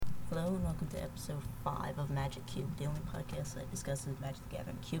Hello and welcome to episode 5 of Magic Cube, the only podcast that discusses Magic the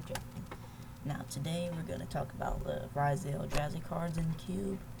Gathering cube drafting. Now today we're going to talk about the Rise the Eldrazi cards in the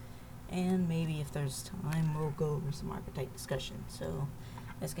cube, and maybe if there's time we'll go over some archetype discussion. So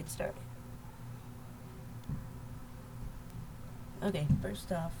let's get started. Okay, first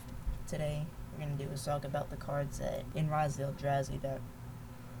off, today we're going to do is talk about the cards that in Rise the Eldrazi that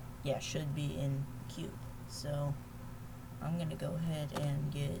should be in the cube. So I'm gonna go ahead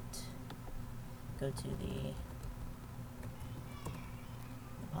and go to the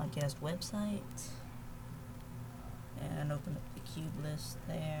podcast website and open up the cube list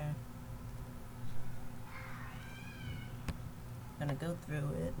there. I'm gonna go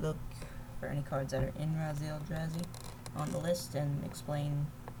through it, look for any cards that are in Rise the Eldrazi on the list and explain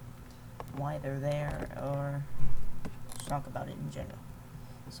why they're there or just talk about it in general.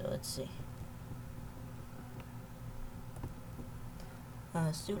 So let's see.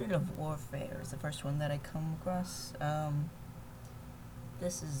 Student of Warfare is the first one that I come across.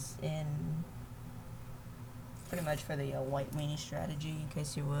 This is in pretty much for the white weenie strategy, in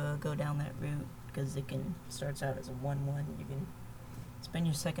case you go down that route, because it starts out as a 1/1. You can spend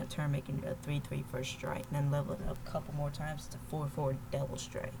your second turn making a 3/3 first strike, and then level it up a couple more times to 4/4 double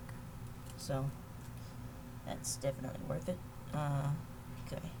strike. So that's definitely worth it.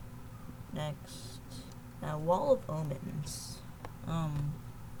 Okay. Next, Wall of Omens.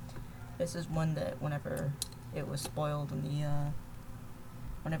 This is one that whenever it was spoiled in the,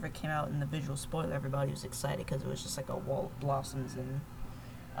 whenever it came out in the visual spoiler, everybody was excited because it was just like a wall of blossoms, and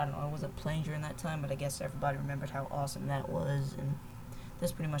I don't know, I wasn't playing during that time, but I guess everybody remembered how awesome that was, and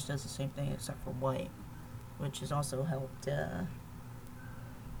this pretty much does the same thing except for white, which has also helped the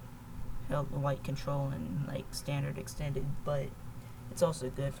white control and like standard extended, but it's also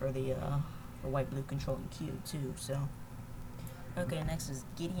good for the white-blue controlling cube too, so. Okay, next is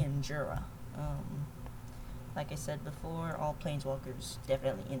Gideon Jura. Like I said before, all Planeswalkers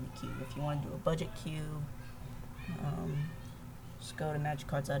definitely in the cube. If you want to do a budget cube, just go to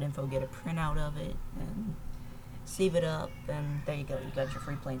magiccards.info, get a printout of it, and save it up, and there you go, you got your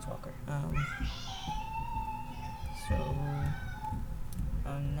free Planeswalker.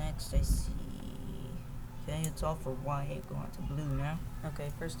 Next I see... Okay, it's all for white, going on to blue now.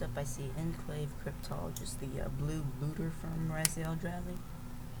 Okay, first up I see Enclave Cryptologist, the blue looter from Rise the Eldrazi.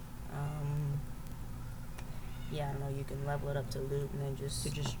 I don't know, you can level it up to loot and then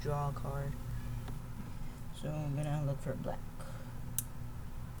just draw a card. So I'm gonna look for black.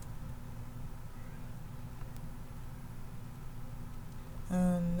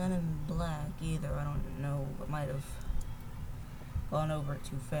 None in black either. I don't know, what might have gone over it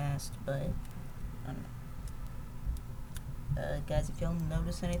too fast, but I don't know. Guys, if y'all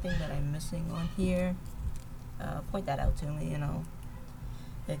notice anything that I'm missing on here, point that out to me and I'll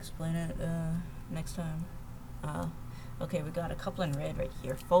explain it next time. Okay, we got a couple in red right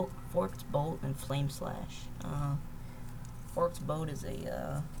here. Forked Bolt and Flame Slash. Forked Bolt is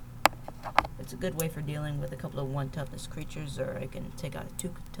it's a good way for dealing with a couple of 1 toughness creatures, or I can take out a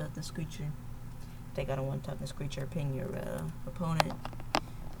 2 toughness creature, take out a 1 toughness creature, ping your opponent,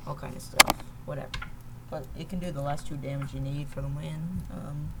 all kind of stuff, whatever. But it can do the last 2 damage you need for the win,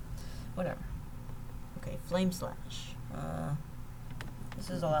 whatever. Okay, Flame Slash. This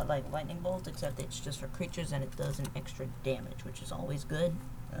is a lot like Lightning Bolt, except it's just for creatures and it does an extra damage, which is always good.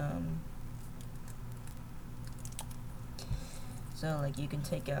 So, like, you can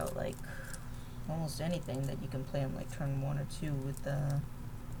take out, like, almost anything that you can play on, like, turn 1 or 2 with,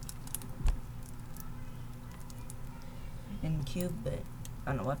 in cube, but,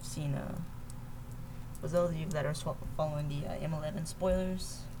 I don't know, I've seen, for those of you that are following the M11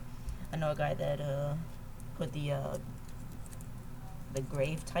 spoilers, I know a guy that put the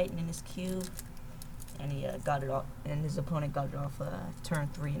Grave Titan in his cube, and he got it off, and his opponent got it off turn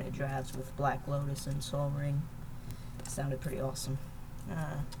 3 in a drafts with Black Lotus and Soul Ring. It sounded pretty awesome.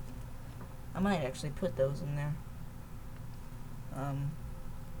 I might actually put those in there.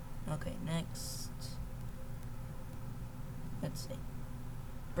 Okay, next. Let's see.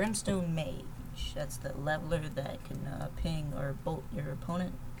 Brimstone Mage. That's the leveler that can ping or bolt your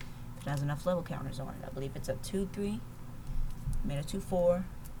opponent if it has enough level counters on it. I believe it's a 2/3, made a 2/4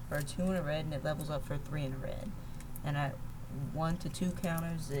 for a 2 in a red, and it levels up for a 3 in a red. And at 1 to 2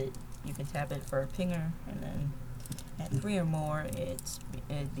 counters, you can tap it for a pinger, and then at 3 or more,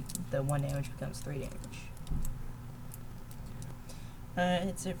 the 1 damage becomes 3 damage.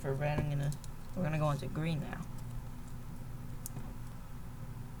 That's it for red. We're gonna go on to green now.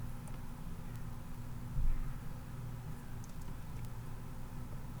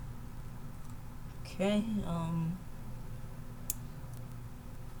 Okay,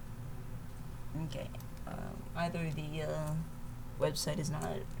 Okay. Either the website is not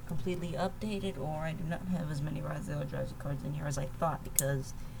completely updated, or I do not have as many Rise Eldrazi cards in here as I thought,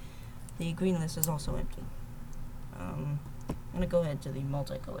 because the green list is also empty. I'm gonna go ahead to the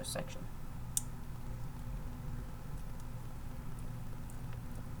multicolor section.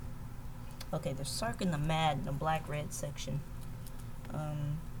 Okay, there's Sark in the Mad in the black-red section. I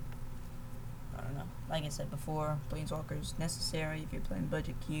don't know. Like I said before, Planeswalker's necessary if you're playing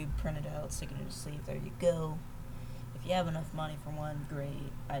Budget Cube. Print it out, stick it in your sleeve, there you go. If you have enough money for one,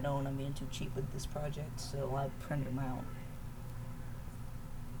 great. I don't, I'm being too cheap with this project, so I printed them out.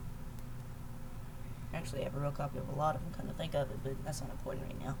 Actually, I have a real copy of a lot of them, kind of think of it, but that's not important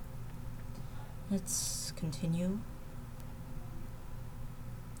right now. Let's continue.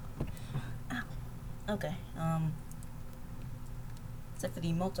 Ow. Okay, except for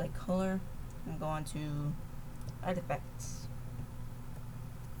the multicolor, I'm going to artifacts.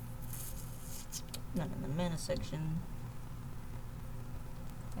 Not in the mana section.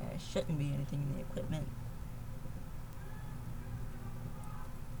 There shouldn't be anything in the equipment.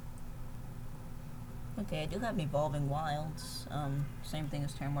 Okay, I do have Evolving Wilds. Same thing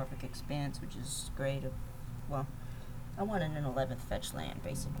as Terramorphic Expanse, which is great. Well, I wanted an 11th fetch land,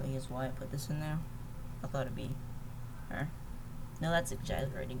 basically, is why I put this in there. I thought it'd be her. No, that's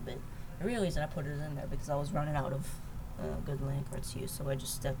exaggerating, but the real reason I put it in there because I was running out of good land cards to use, so I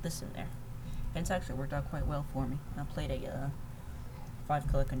just stuck this in there. And it's actually worked out quite well for me. I played a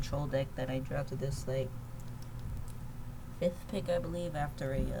 5-color control deck that I drafted this, like, 5th pick, I believe,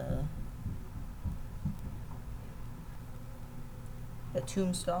 after a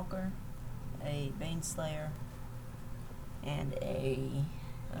Tombstalker, a Baneslayer, and a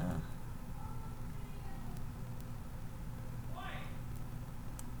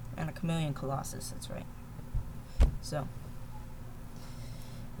Chameleon Colossus, that's right. So,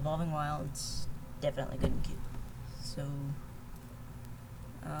 Evolving Wilds, definitely good in cube. So,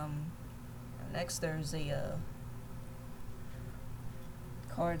 next there's a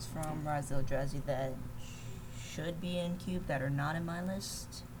cards from Rise Eldrazi that should be in cube that are not in my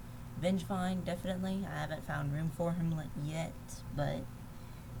list. Vengevine, definitely. I haven't found room for him yet, but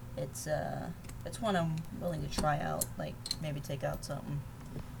it's one I'm willing to try out. Like, maybe take out something.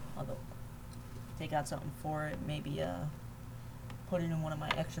 Although, take out something for it. Maybe put it in one of my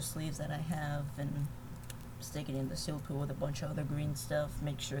extra sleeves that I have and stick it in the seal pool with a bunch of other green stuff.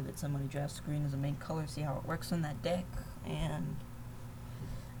 Make sure that somebody drafts green as a main color. See how it works on that deck. And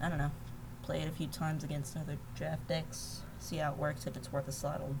I don't know. Play it a few times against other draft decks. See how it works. If it's worth a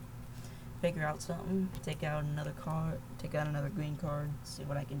slot, I'll figure out something. Take out another card. Take out another green card. See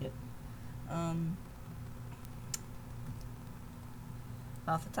what I can do.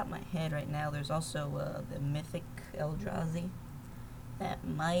 Off the top of my head right now, there's also the Mythic Eldrazi that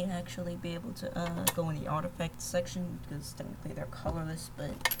might actually be able to go in the artifact section, because technically they're colorless,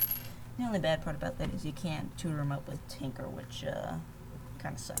 but the only bad part about that is you can't tutor them up with Tinker, which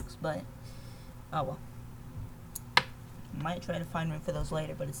kind of sucks, but oh well. Might try to find room for those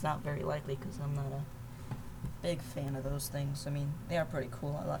later, but it's not very likely because I'm not a big fan of those things. I mean, they are pretty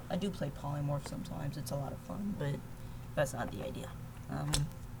cool. I do play Polymorph sometimes. It's a lot of fun, but that's not the idea.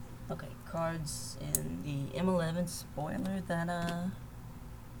 Okay, cards in the M11 spoiler that I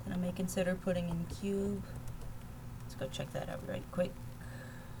may consider putting in cube. Let's go check that out right quick.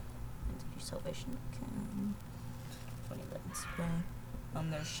 Entity Salvation 2011 spoiler.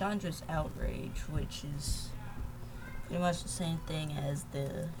 There's Chandra's Outrage, which is pretty much the same thing as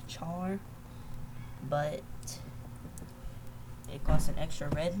the Char, but it costs an extra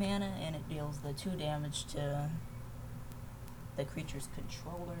red mana and it deals the 2 damage to the creature's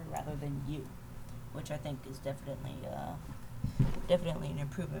controller rather than you, which I think is definitely an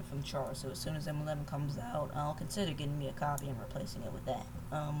improvement from Char. So as soon as M11 comes out, I'll consider getting me a copy and replacing it with that.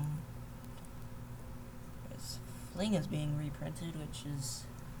 Fling is being reprinted, which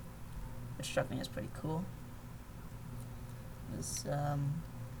struck me as pretty cool. This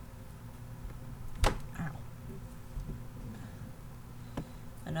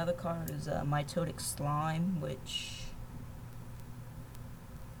another card is Mitotic Slime, which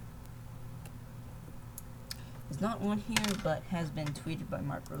is not on here, but has been tweeted by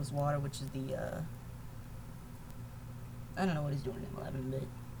Mark Rosewater, which is the I don't know what he's doing in 11, but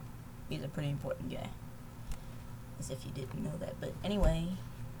he's a pretty important guy. As if you didn't know that, but anyway,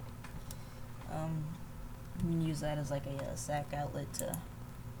 you can use that as like a sack outlet to.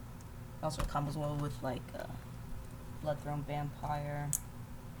 Also combos well with like Bloodthrone Vampire,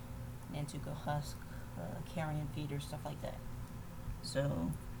 Nantuko Husk, Carrion Feeder, stuff like that.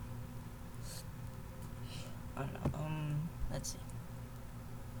 So I don't know. Let's see.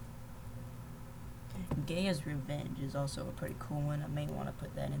 Gaia's Revenge is also a pretty cool one. I may want to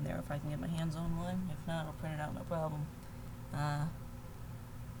put that in there if I can get my hands on one. If not, I'll print it out, no problem.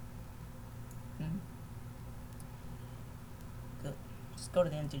 Just go to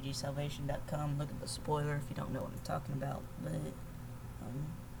the mtgsalvation.com, look at the spoiler if you don't know what I'm talking about. But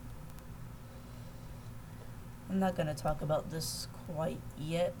I'm not going to talk about this quite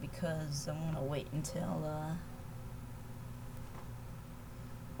yet because I want to wait until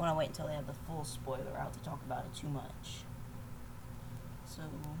I have the full spoiler out to talk about it too much. So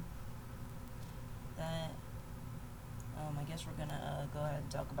that I guess we're gonna go ahead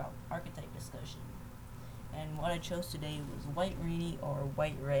and talk about archetype discussion. And what I chose today was white Rini or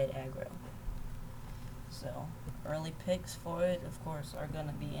white red aggro. So early picks for it, of course, are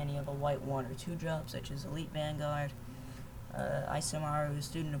gonna be any of the white 1 or 2 drops, such as Elite Vanguard, Isamaru,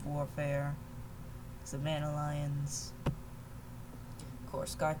 Student of Warfare, Savannah Lions, of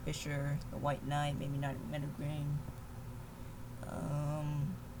course, Skyfisher, the White Knight, maybe not Metagreen,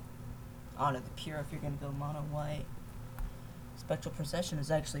 Honor the Pure if you're gonna go mono white. Spectral Procession is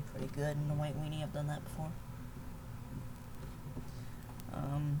actually pretty good in the white weenie. I've done that before.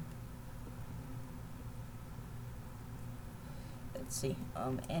 Let's see.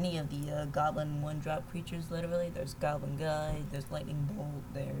 Any of the Goblin 1-drop creatures, literally. There's Goblin Guide, there's Lightning Bolt,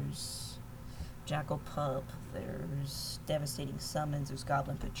 there's Jackal Pup, there's Devastating Summons, there's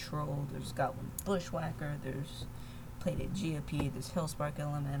Goblin Patrol, there's Goblin Bushwhacker, there's Plated GOP, there's Hellspark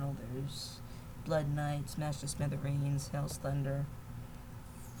Elemental, there's Blood Knight, Smash the Smithereens, Hell's Thunder,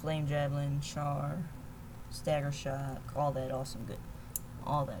 Flame Javelin, Char, Stagger Shock, all that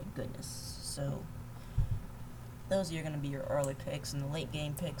goodness. So those are going to be your early picks, and the late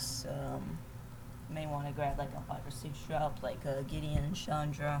game picks, you may want to grab like a 5 or 6 drop, like Gideon and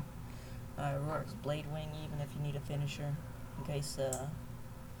Chandra, Rourke's Bladewing, even if you need a finisher, in case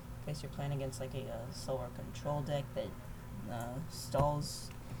you're playing against like a solar control deck that stalls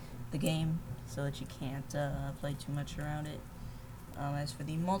the game so that you can't play too much around it. As for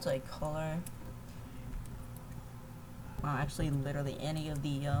the multicolor, well, actually literally any of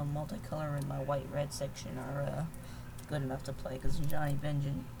the multicolor in my white-red section are good enough to play, because Johnny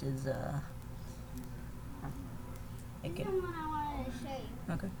Vengeance is it can, one I wanted to show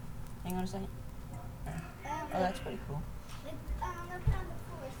you. okay, hang on a second. Oh, that's pretty cool. I'm gonna put on the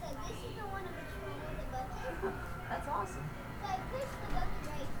floor. So this is the one of the tree with the bucket. That's awesome. So I pushed the bucket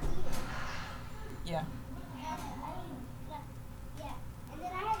right here. Yeah. And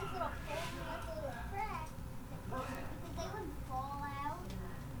then I had this little hole and like a little crack because they wouldn't fall out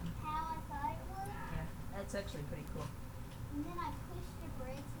how I thought it would. Yeah, that's actually pretty cool. And then I pushed the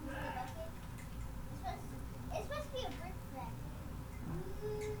bricks into the bucket. It's supposed to be a brick crack.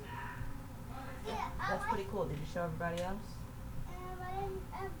 Yeah, That's pretty cool. Did you show everybody else?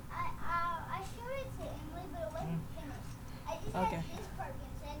 I showed it to Emily, but it wasn't finished. I just Okay. had this part in,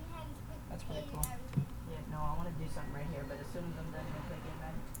 so I didn't have his brick That's pretty kid cool. and everything. Yeah, no, I want to do something right here, but as soon as I'm done, we'll play Game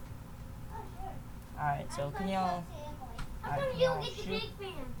Magic. Oh, sure. Alright, so can y'all, How Alright, come can you y'all get the shoot? big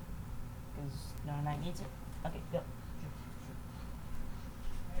fan? Because no one needs it. Okay, go.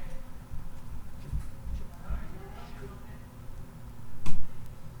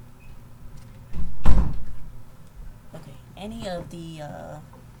 Okay, any of the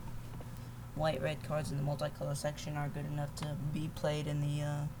white-red cards in the multicolor section are good enough to be played in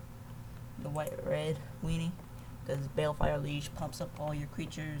the white-red weenie, because Balefire Leash pumps up all your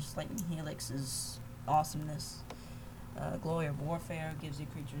creatures. Lightning Helix is awesomeness. Glory of Warfare gives you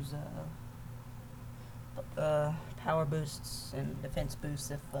creatures power boosts and defense boosts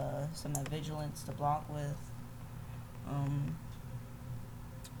if some have vigilance to block with.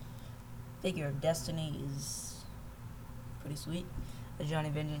 Figure of Destiny is pretty sweet. The Johnny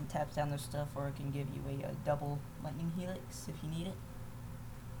Vengeance taps down their stuff, or it can give you a double Lightning Helix if you need it.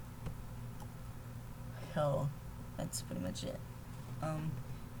 So that's pretty much it.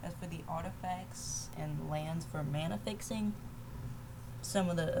 As for the artifacts and lands for mana fixing, some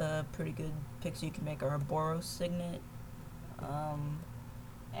of the pretty good picks you can make are a Boros Signet,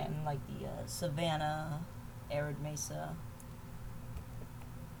 and like the Savannah, Arid Mesa,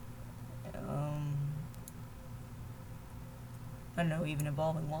 I don't know, even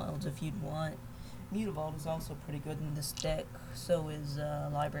Evolving Wilds if you'd want. Mutavault is also pretty good in this deck, so is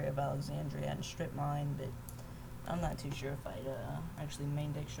Library of Alexandria and Strip Mine, but I'm not too sure if I'd actually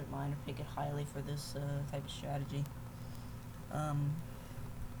main deck Strip Mine or pick it highly for this type of strategy.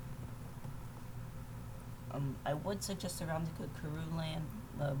 I would suggest a Ravnica Karoo land,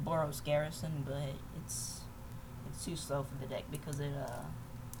 Boros Garrison, but it's too slow for the deck because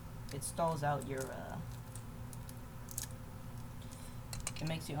it stalls out your it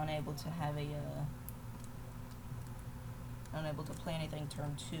makes you unable to have a unable to play anything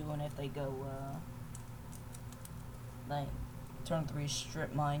turn 2, and if they go, like, turn 3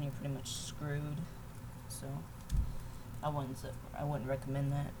 strip mine, you're pretty much screwed. So, I wouldn't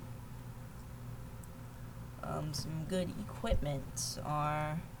recommend that. Some good equipment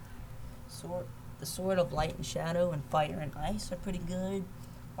are the Sword of Light and Shadow and Fire and Ice are pretty good.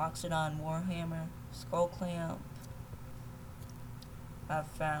 Loxodon Warhammer, Skull Clamp. I've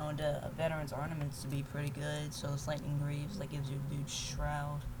found Veteran's Ornaments to be pretty good. So it's Lightning Greaves, that gives you a dude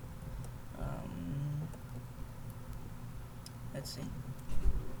Shroud. Let's see.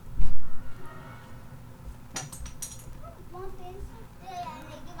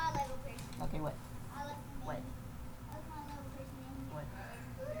 Okay, what? What? What?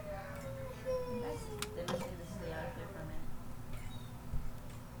 Didn't I say this is the outfit for a minute?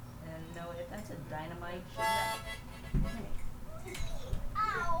 And no, if that's a dynamite, hey.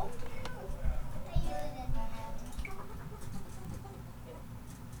 Ow!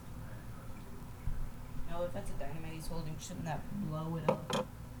 No, if that's a dynamite he's holding, shouldn't that blow it up?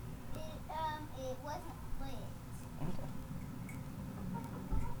 It wasn't lit. Okay.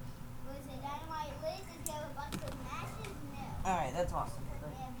 Was it dynamite lit? Did you have a bunch of matches? No. Alright, that's awesome. Hey,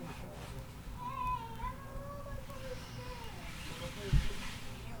 I'm a roller coaster.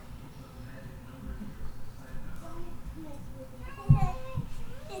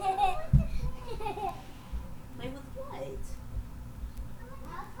 Play with what?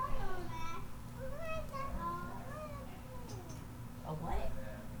 A what?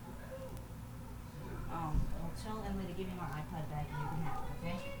 Well, tell Emily to give me my iPad back and you can have it,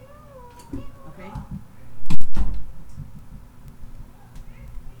 okay? Okay?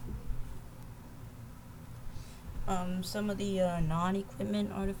 Some of the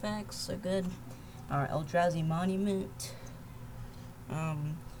non-equipment artifacts are good. Our Eldrazi Monument.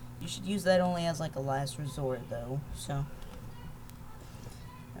 You should use that only as like a last resort, though. So,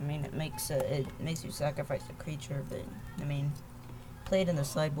 I mean, it makes you sacrifice a creature, but I mean, play it in the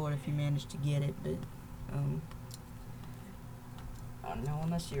sideboard if you manage to get it. But I don't know,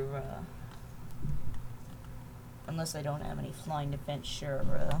 unless they don't have any flying defense, sure,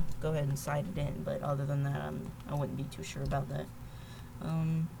 go ahead and side it in. But other than that, I wouldn't be too sure about that.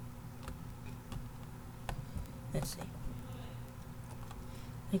 Let's see. I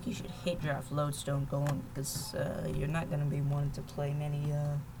think you should hate draft Lodestone Golem because you're not going to be wanting to play many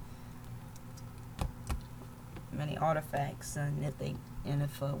artifacts, and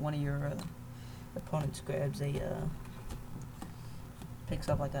if one of your opponents grabs picks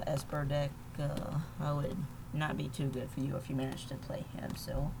up like a Esper deck, I would not be too good for you if you manage to play him.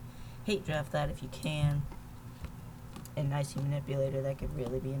 So hate draft that if you can. And Icy Manipulator, that could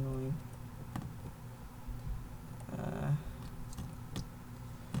really be annoying.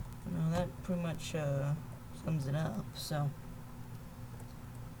 No, that pretty much sums it up. So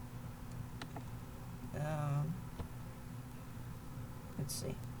let's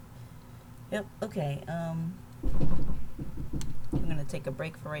see. Yep. Okay. I'm gonna take a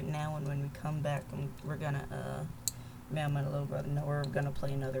break for right now, and when we come back, we're gonna me and my little brother know we're gonna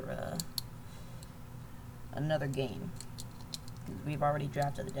play another game. We've already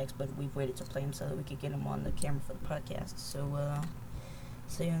drafted the decks, but we've waited to play them so that we could get them on the camera for the podcast. So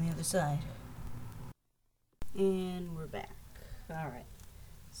see you on the other side. And we're back. All right.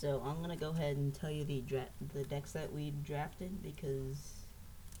 So I'm gonna go ahead and tell you the decks that we drafted because,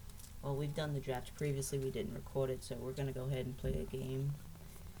 well, we've done the draft previously. We didn't record it, so we're gonna go ahead and play a game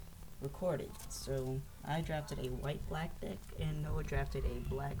recorded. So I drafted a white-black deck, and Noah drafted a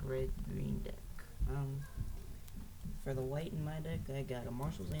black-red-green deck. For the white in my deck, I got a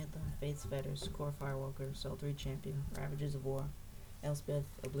Marshal's Anthem, Faith's Fetters, Core Firewalker, Soul 3 Champion, Ravages of War, Elspeth,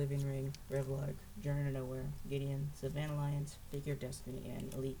 Oblivion Ring, Revlog, Journey to Nowhere, Gideon, Savannah Alliance, Figure of Destiny,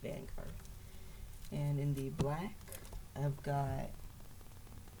 and Elite Vanguard. And in the black, I've got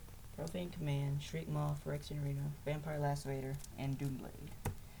Profane Command, Shriek Maw, Phyrexian Arena, Vampire Lacerator, and Doomblade.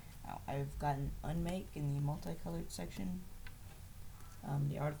 Now, I've got an Unmake in the multicolored section.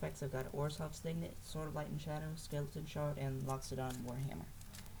 The artifacts, I've got Orzhov's Signet, Sword of Light and Shadow, Skeleton Shard, and Loxodon Warhammer.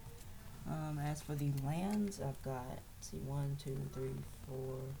 As for the lands, I've got, let's see, 1, 2, 3,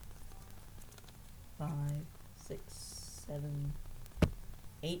 4, 5, 6, 7,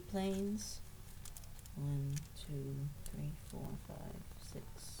 8 planes. 1, 2, 3, 4, 5, 6,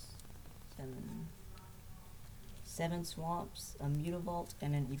 7, 7 swamps, a Mutavault,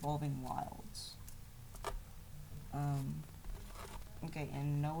 and an Evolving Wilds. Okay,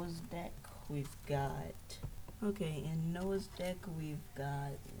 in Noah's deck, we've got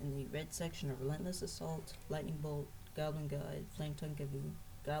in the red section a Relentless Assault, Lightning Bolt, Goblin Guide, Flame Tongue Cavoo,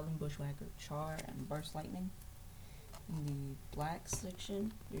 Goblin Bushwhacker, Char, and Burst Lightning. In the black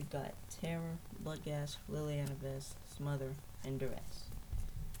section, you've got Terror, Bloodgas, Liliana Vest, Smother, and Duress.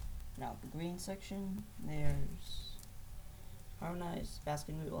 Now, the green section, there's Harmonize,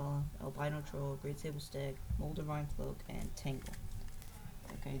 Basking Rootwalla, Albino Troll, Great Sable Stag, Moldavine Cloak, and Tangle.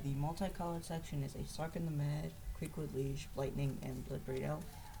 Okay, the multicolored section is a Sarkin the Mad, Creekwood Liege, Lightning, and Bloodbraid Elf.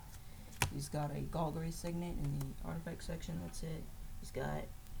 He's got a Golgari Signet in the artifact section, that's it. He's got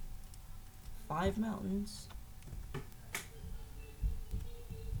 5 mountains,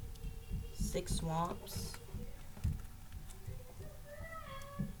 6 swamps,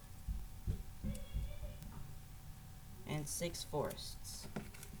 and 6 forests.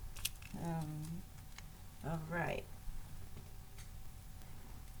 Alright.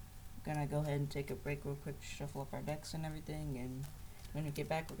 Gonna go ahead and take a break real quick to shuffle up our decks and everything, and when we get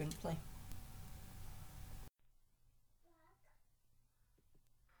back, we're gonna play.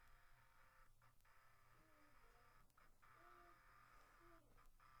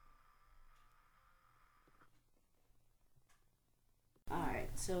 Alright,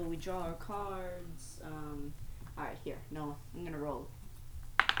 so we draw our cards. Alright, here. No, I'm gonna roll.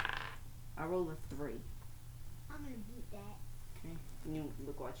 I roll a 3. I'm gonna beat that. Okay. You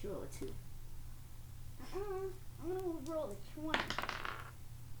look, watch, you roll a 2. I'm gonna roll a 20.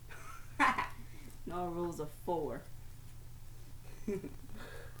 No, rolls a 4.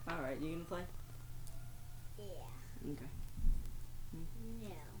 Alright, you gonna play? Yeah. Okay.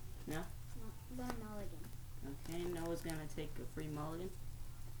 No. No? One mulligan. Okay, Noah's gonna take a free mulligan.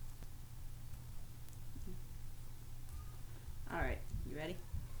 Alright, you ready?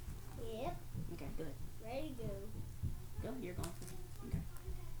 Yep. Okay, good. Ready to go. Go, you're going first. Okay.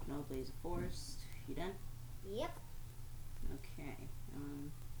 Noah plays a forest. You done? Yep. Okay.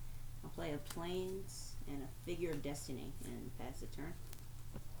 I'll play a plains and a figure of destiny and pass the turn.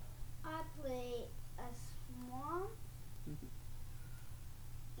 I play a swamp Mhm.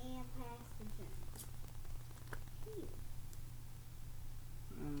 and pass the turn. Phew.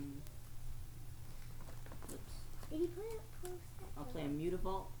 Oops. Did he put it close? I'll play a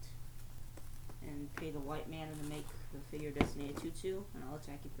Mutavault and pay the white mana to make the figure of destiny a 2/2, and I'll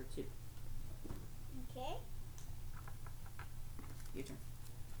attack you for 2. Okay. Your turn.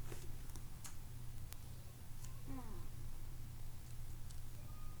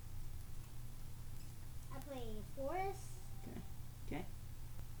 I play forest Okay. Okay.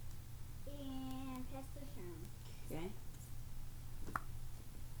 and pass the turn. Okay.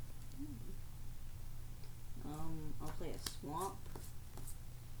 I'll play a swamp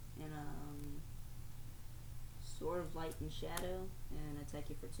and Sword of Light and Shadow and attack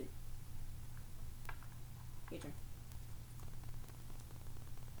you for 2. Your turn.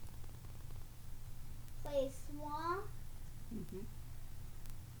 Play swamp Mm-hmm.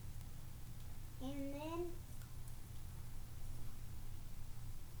 and then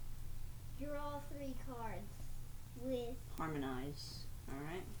draw 3 cards with Harmonize.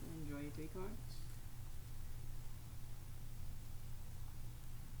 Alright, enjoy your 3 cards.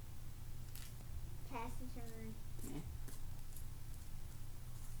 pass the turn. Okay.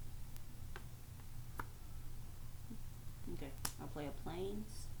 Okay, I'll play a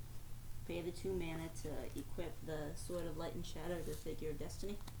plains. Pay the 2 mana to equip the Sword of Light and Shadow to Figure of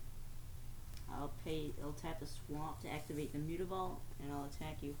Destiny. I'll tap a swamp to activate the Mutavault, and I'll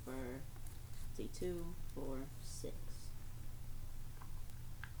attack you for, let's see, 2, 4, 6.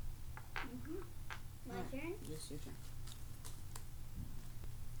 My turn. Just your turn.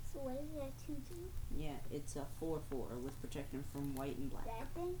 So what is that 2/2? Yeah, it's a 4/4 with protection from white and black.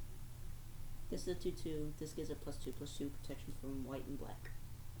 That thing? This is a 2/2. This gives it +2/+2 protection from white and black.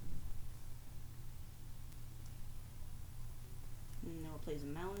 Now it plays a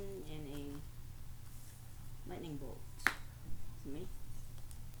mountain and a lightning bolt. To me.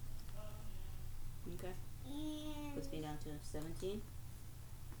 Okay. And Puts me down to 17.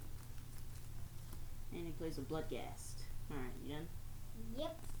 And he plays a Bloodghast. Alright, you done?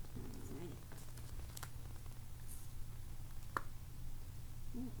 yep. Alright.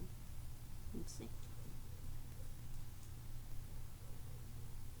 Let's see.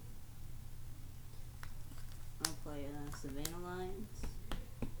 I'll play Savannah Lions.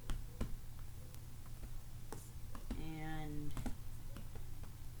 And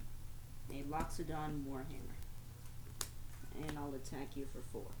a Loxodon Warhammer. And I'll attack you for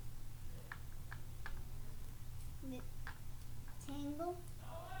 4. Tangle.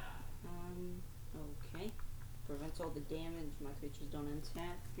 Okay. Prevents all the damage. My creatures don't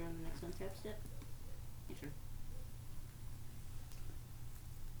untap during the next untap step. Your turn.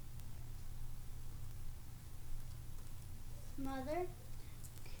 Smother.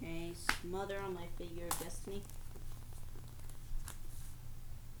 Okay, Smother on my Figure of Destiny.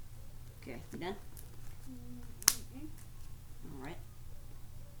 Okay, you done? Mm-mm. Alright.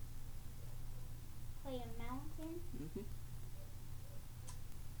 Play a mountain.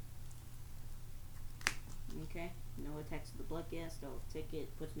 Okay, no attacks of the blood gas, no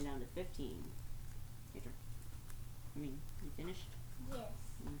ticket, puts me down to 15. Your turn. You finished? Yes.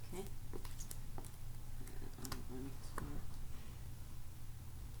 Okay.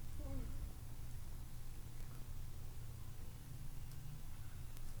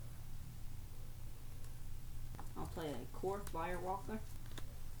 I'll play a core firewalker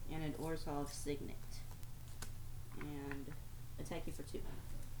and an Orzhov signet. And attack you for 2.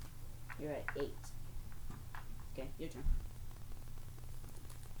 You're at 8. Okay, your turn.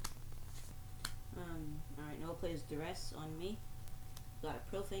 Alright, Noah plays Duress on me. Got a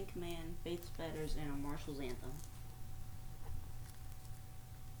Profane Command, Faith Spatters, and a Marshal's Anthem.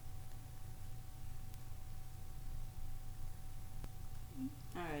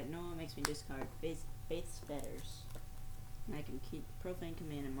 Alright, Noah makes me discard Faith Spatters. And I can keep Profane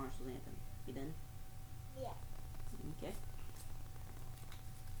Command and Marshal's Anthem. You done? Yeah. Okay.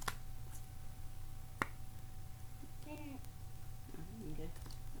 Okay.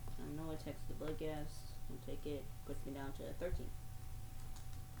 Noah attacks the blood gas. I'll take it. Puts me down to 13.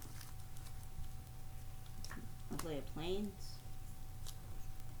 I'll play a Plains.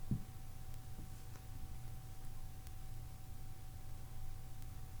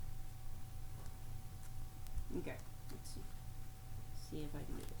 Okay. Let's see. See if I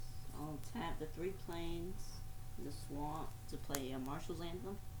can do this. I'll tap the 3 Plains, the Swamp to play a Marshal's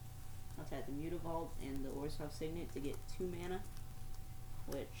Anthem. I'll tap the Mutavault and the Orzhov Signet to get 2 mana,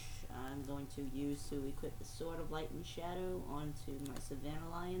 which I'm going to use to equip the Sword of Light and Shadow onto my Savannah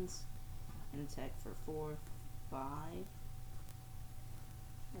Lions and attack for 4, 5.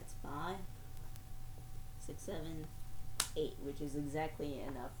 That's 5, 6, 7, 8, which is exactly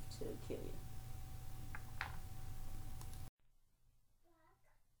enough to kill you.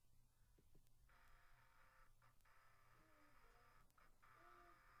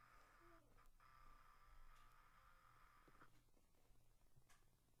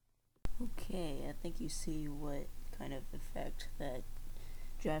 Okay, I think you see what kind of effect that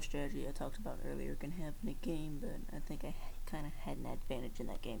draft strategy I talked about earlier can have in a game, but I think I kind of had an advantage in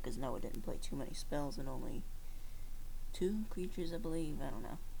that game because Noah didn't play too many spells and only 2 creatures, I believe. I don't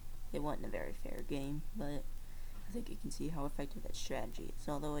know. It wasn't a very fair game, but I think you can see how effective that strategy is,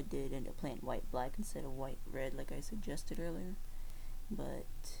 although I did end up playing white-black instead of white-red like I suggested earlier. But,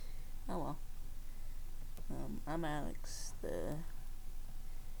 oh well. I'm Alex, the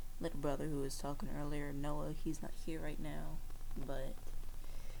little brother who was talking earlier. Noah, he's not here right now, but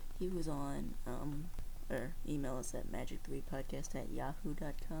he was on, or email us at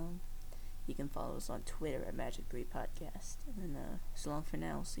magic3podcast@yahoo.com. You can follow us on Twitter at magic3podcast. And so long for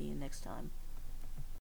now. See you next time.